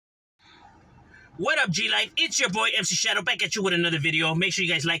What up, G-Life? It's your boy, MC Shadow, back at you with another video. Make sure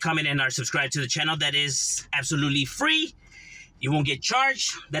you guys like, comment, and are subscribed to the channel. That is absolutely free. You won't get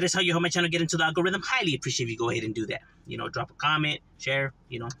charged. That is how you help my channel get into the algorithm. Highly appreciate if you go ahead and do that. You know, drop a comment, share,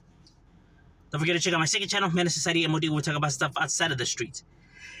 you know. Don't forget to check out my second channel, Menace Society M.O.D. We'll talk about stuff outside of the streets.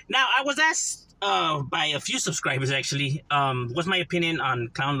 Now, I was asked by a few subscribers, actually, what's my opinion on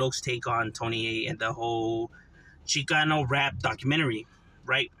Clown Loke's take on Tony A and the whole Chicano rap documentary,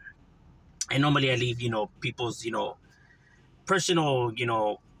 right? And normally I leave, you know, people's, you know, personal, you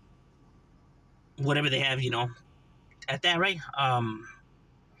know, whatever they have, you know, at that, right?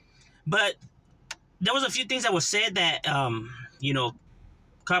 But there was a few things that was said that, you know,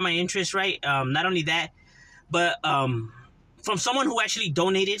 caught my interest, right? Not only that, but from someone who actually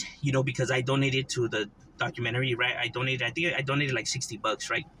donated, you know, because I donated to the documentary, right? I think I donated like $60,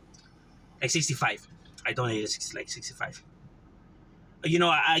 right? Like 65. I donated like 65. You know,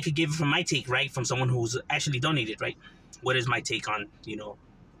 I could give it from my take, right? From someone who's actually donated, right? What is my take on, you know,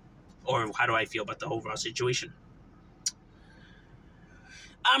 or how do I feel about the overall situation?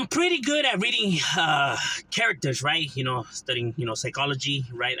 I'm pretty good at reading characters, right? You know, studying, you know, psychology,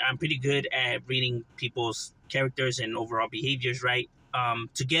 right? I'm pretty good at reading people's characters and overall behaviors, right?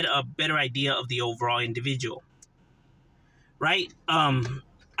 To get a better idea of the overall individual, right? I'm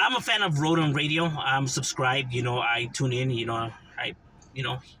a fan of Rodon Radio. I'm subscribed, you know, I tune in, you know, you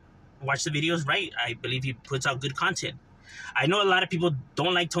know, watch the videos, right? I believe he puts out good content. I know a lot of people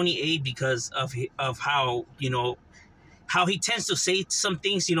don't like Tony A because of how, you know, how he tends to say some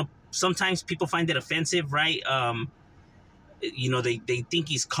things, you know, sometimes people find it offensive, right? You know, they think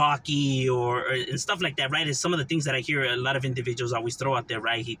he's cocky or and stuff like that, right? And some of the things that I hear a lot of individuals always throw out there,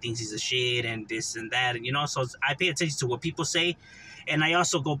 right? He thinks he's a shit and this and that, and, you know, so I pay attention to what people say. And I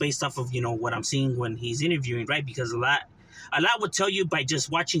also go based off of, you know, what I'm seeing when he's interviewing, right? Because a lot would tell you by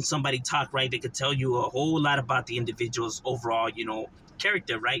just watching somebody talk, right? They could tell you a whole lot about the individual's overall, you know,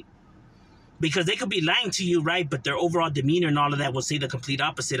 character, right? Because they could be lying to you, right? But their overall demeanor and all of that will say the complete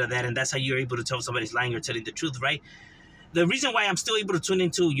opposite of that. And that's how you're able to tell if somebody's lying or telling the truth, right? The reason why I'm still able to tune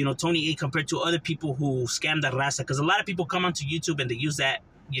into, you know, Tony A compared to other people who scam the raza, because a lot of people come onto YouTube and they use that,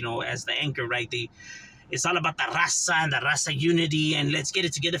 you know, as the anchor, right? It's all about the raza and the raza unity and let's get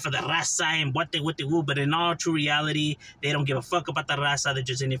it together for the raza and what they will. But in all true reality, they don't give a fuck about the raza. They're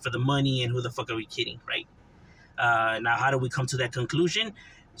just in it for the money, and who the fuck are we kidding, right? Now, how do we come to that conclusion?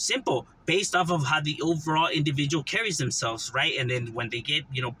 Simple, based off of how the overall individual carries themselves, right? And then when they get,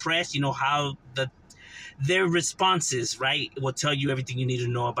 you know, pressed, you know, how their responses, right, will tell you everything you need to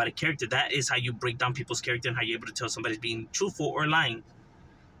know about a character. That is how you break down people's character and how you're able to tell somebody's being truthful or lying.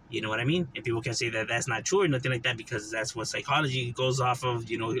 You know what I mean? And people can say that that's not true or nothing like that because that's what psychology goes off of,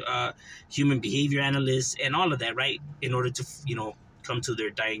 you know, human behavior analysts and all of that, right? In order to, you know, come to their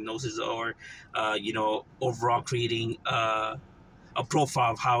diagnosis or, you know, overall creating a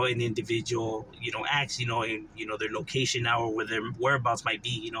profile of how an individual, you know, acts, you know, and, you know, their location now or where their whereabouts might be,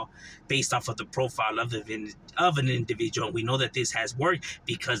 you know, based off of the profile of an individual. And we know that this has worked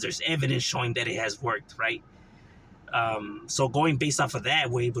because there's evidence showing that it has worked, right? So going based off of that,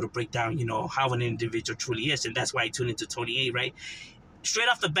 we're able to break down, you know, how an individual truly is. And that's why I tune into Tony A, right? Straight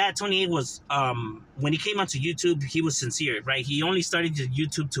off the bat, Tony A was, when he came onto YouTube, he was sincere, right? He only started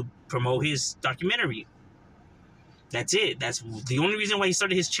YouTube to promote his documentary. That's it. That's the only reason why he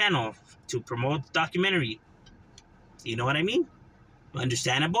started his channel, to promote the documentary. You know what I mean?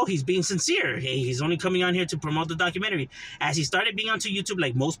 Understandable. He's being sincere. Hey, he's only coming on here to promote the documentary. As he started being onto YouTube,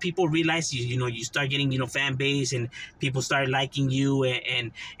 like most people realize, you know, you start getting, you know, fan base and people start liking you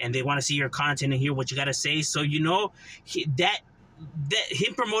and they want to see your content and hear what you got to say. So, you know, that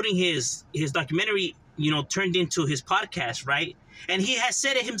him promoting his documentary, you know, turned into his podcast, right? And he has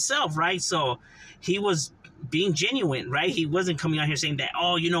said it himself, right? So he was being genuine, right? He wasn't coming out here saying that,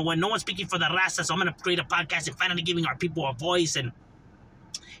 oh, you know what, no one's speaking for the raza, so I'm going to create a podcast and finally giving our people a voice. And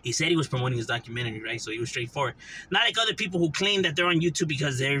he said he was promoting his documentary, right? So he was straightforward. Not like other people who claim that they're on YouTube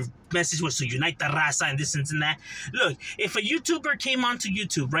because their message was to unite the raza and this and that. Look, if a YouTuber came onto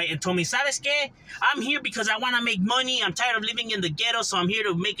YouTube, right, and told me, ¿sabes qué? I'm here because I want to make money. I'm tired of living in the ghetto, so I'm here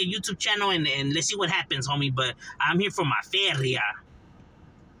to make a YouTube channel and let's see what happens, homie. But I'm here for my feria.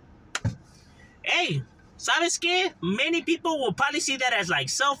 Hey, ¿sabes qué? Many people will probably see that as like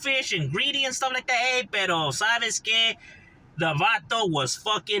selfish and greedy and stuff like that. Hey, pero ¿sabes qué? The vato was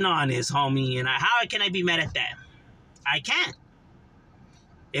fucking honest, homie. And how can I be mad at that? I can't.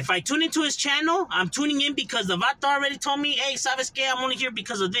 If I tune into his channel, I'm tuning in because the vato already told me, hey, ¿sabes qué? I'm only here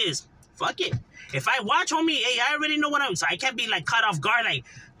because of this. Fuck it. If I watch, homie, hey, I already know what I'm... So I can't be like caught off guard like,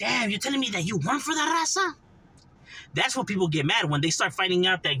 damn, you're telling me that you won for the raza? That's what people get mad when they start finding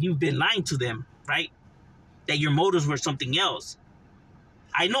out that you've been lying to them. right? That your motives were something else.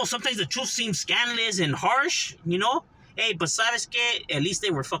 I know sometimes the truth seems scandalous and harsh, you know? Hey, but sabes que? At least they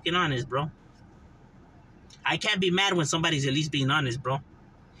were fucking honest, bro. I can't be mad when somebody's at least being honest, bro.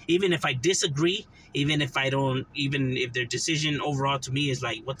 Even if I disagree, even if their decision overall to me is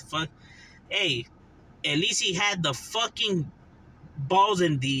like, what the fuck? Hey, at least he had the fucking balls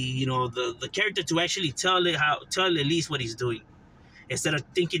and the character to actually tell at least what he's doing. Instead of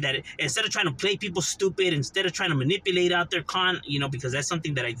instead of trying to play people stupid, instead of trying to manipulate out their because that's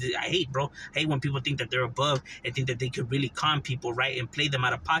something that I hate, bro. I hate when people think that they're above and think that they could really con people, right? And play them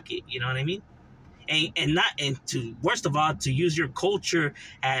out of pocket, you know what I mean? And to worst of all, to use your culture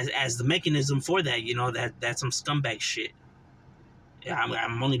as the mechanism for that, that's some scumbag shit. Yeah,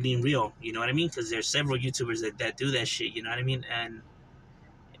 I'm only being real, you know what I mean? Because there's several YouTubers that do that shit, you know what I mean?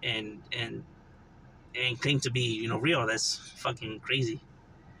 And claim to be, real. That's fucking crazy.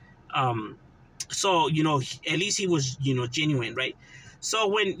 So, at least he was, genuine, right? So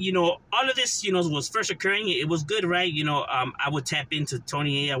when, all of this, was first occurring, it was good, right? I would tap into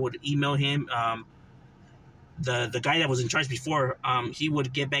Tony A. I would email him. The guy that was in charge before, he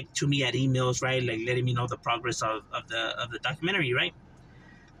would get back to me at emails, right? Like letting me know the progress of the documentary, right?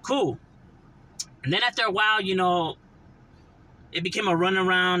 Cool. And then after a while, it became a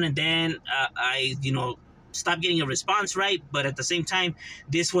runaround, and then I, stopped getting a response, right? But at the same time,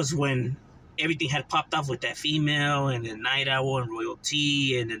 this was when everything had popped off with that female, and then Night Owl and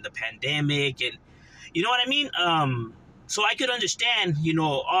Royalty, and then the pandemic, and you know what I mean? So I could understand,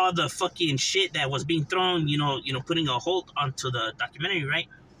 all the fucking shit that was being thrown, putting a halt onto the documentary, right?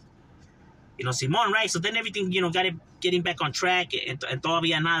 Simon, right? So then everything, got it getting back on track, and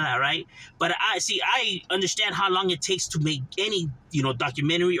todavía nada, right? But I understand how long it takes to make any,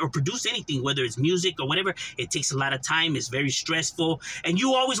 documentary or produce anything, whether it's music or whatever. It takes a lot of time. It's very stressful. And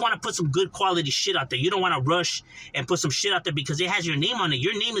you always want to put some good quality shit out there. You don't want to rush and put some shit out there because it has your name on it.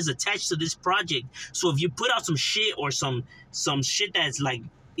 Your name is attached to this project. So if you put out some shit or some shit that's like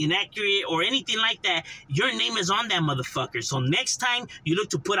inaccurate or anything like that, your name is on that motherfucker. So next time you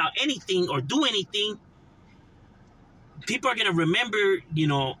look to put out anything or do anything, people are gonna remember,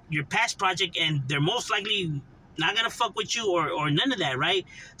 your past project, and they're most likely not gonna fuck with you or none of that, right?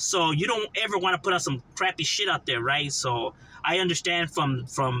 So you don't ever want to put out some crappy shit out there, right? So I understand from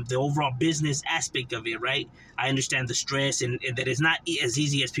the overall business aspect of it, right? I understand the stress and that it's not as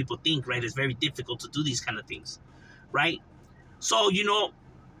easy as people think, right? It's very difficult to do these kind of things, right? So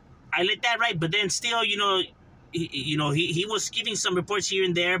I let that right, but then still, he was giving some reports here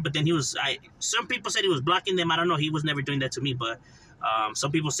and there, but then some people said he was blocking them. I don't know. He was never doing that to me, but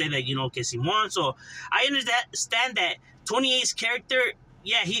some people say that, que Simon. So I understand that Tony A's character,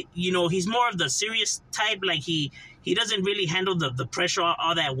 yeah, he's more of the serious type. Like he doesn't really handle the pressure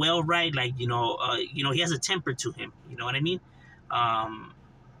all that well, right? Like, he has a temper to him. You know what I mean?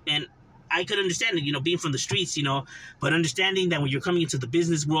 And I could understand it, being from the streets, but understanding that when you're coming into the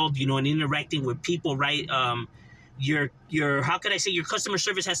business world, and interacting with people, right? Your how could I say, your customer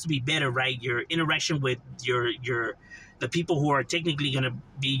service has to be better, right? Your interaction with the people who are technically going to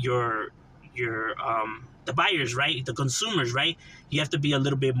be the buyers, right? The consumers, right? You have to be a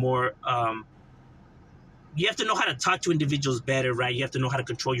little bit more, you have to know how to talk to individuals better, right? You have to know how to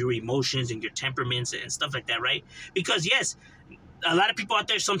control your emotions and your temperaments and stuff like that, right? Because yes, a lot of people out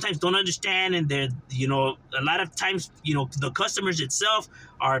there sometimes don't understand, and they're, a lot of times, the customers itself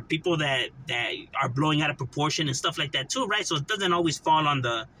are people that are blowing out of proportion and stuff like that too, right? So it doesn't always fall on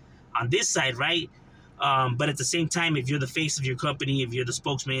this side, right? But at the same time, if you're the face of your company, if you're the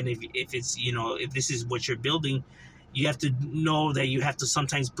spokesman, if it's, if this is what you're building, you have to know that you have to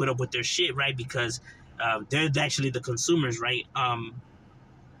sometimes put up with their shit, right? Because they're actually the consumers, right?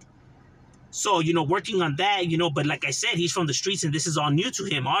 So, working on that, but like I said, he's from the streets and this is all new to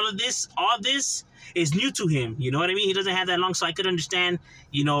him. All this is new to him. You know what I mean? He doesn't have that long, so I could understand,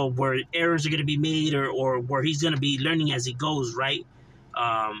 where errors are going to be made or where he's going to be learning as he goes, right?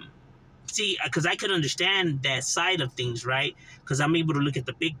 See, because I could understand that side of things, right? Because I'm able to look at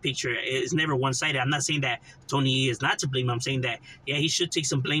the big picture. It's never one-sided. I'm not saying that Tony is not to blame. I'm saying that, yeah, he should take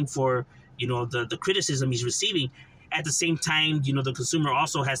some blame for, the criticism he's receiving. At the same time, the consumer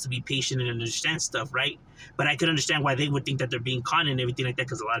also has to be patient and understand stuff, right? But I could understand why they would think that they're being conned and everything like that,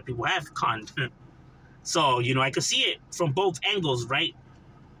 because a lot of people have conned. So, I could see it from both angles, right?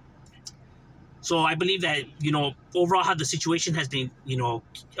 So I believe that, overall how the situation has been,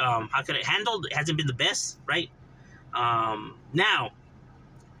 how could it handled? It hasn't been the best, right? Now,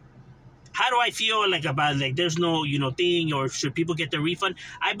 how do I feel about there's no, thing, or should people get their refund?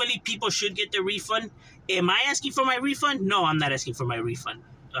 I believe people should get their refund. Am I asking for my refund? No, I'm not asking for my refund.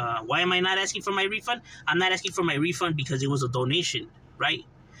 Why am I not asking for my refund? I'm not asking for my refund because it was a donation, right?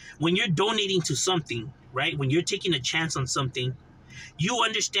 When you're donating to something, right? When you're taking a chance on something, you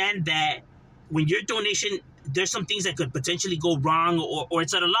understand that when your donation, there's some things that could potentially go wrong, or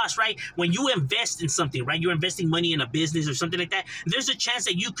it's at a loss, right? When you invest in something, right? You're investing money in a business or something like that. There's a chance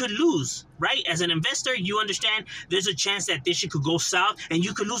that you could lose, right? As an investor, you understand there's a chance that this shit could go south and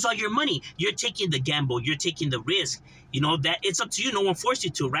you could lose all your money. You're taking the gamble. You're taking the risk. You know, that it's up to you. No one forced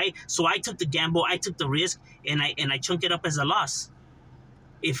you to, right? So I took the gamble. I took the risk, and I chunk it up as a loss.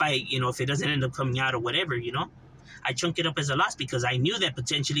 If if it doesn't end up coming out or whatever, I chunk it up as a loss because I knew that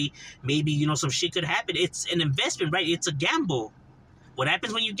potentially maybe, some shit could happen. It's an investment, right? It's a gamble. What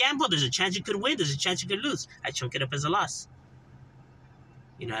happens when you gamble? There's a chance you could win. There's a chance you could lose. I chunk it up as a loss.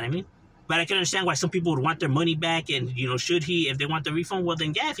 You know what I mean? But I can understand why some people would want their money back, and, should he, if they want the refund, well,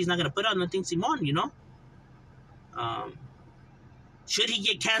 then, yeah, if he's not going to put out nothing, Simon, should he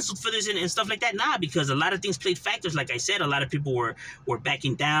get canceled for this and stuff like that? Nah, because a lot of things played factors. Like I said, a lot of people were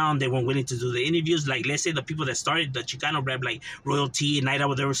backing down. They weren't willing to do the interviews. Like, let's say the people that started the Chicano rap, like Royalty and Night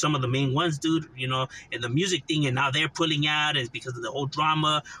Owl, there were some of the main ones, dude, and the music thing, and now they're pulling out, and it's because of the whole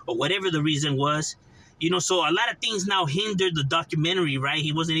drama or whatever the reason was. So a lot of things now hindered the documentary, right?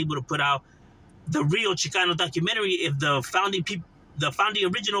 He wasn't able to put out the real Chicano documentary if the founding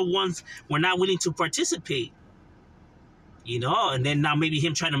original ones were not willing to participate. And then now maybe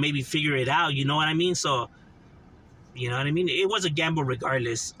him trying to maybe figure it out, you know what I mean? So, you know what I mean? It was a gamble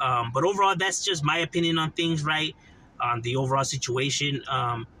regardless. But overall, that's just my opinion on things, right? On the overall situation.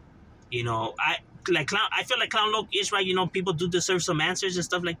 I feel like Clown Loc is right. People do deserve some answers and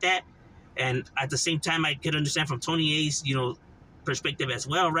stuff like that. And at the same time, I could understand from Tony A's, perspective as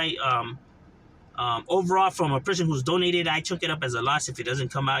well, right? Overall, from a person who's donated, I chunk it up as a loss if it doesn't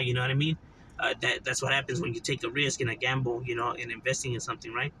come out, you know what I mean? That's what happens when you take a risk and a gamble, in investing in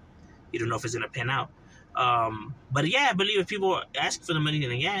something, right? You don't know if it's going to pan out. But yeah, I believe if people ask for the money,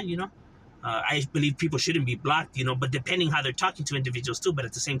 then yeah, I believe people shouldn't be blocked, but depending how they're talking to individuals too. But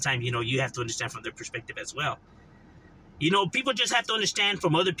at the same time, you have to understand from their perspective as well. People just have to understand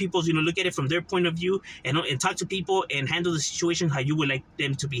from other people's, look at it from their point of view, and talk to people and handle the situation how you would like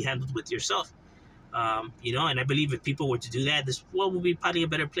them to be handled with yourself. And I believe if people were to do that, this world would be probably a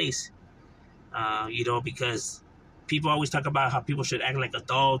better place. Because people always talk about how people should act like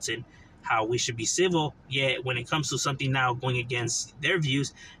adults and how we should be civil. Yet when it comes to something now going against their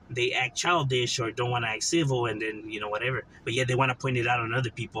views, they act childish or don't want to act civil, and then, whatever. But yet they want to point it out on other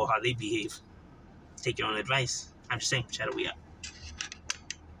people, how they behave. Take your own advice. I'm just saying, shadow, we out.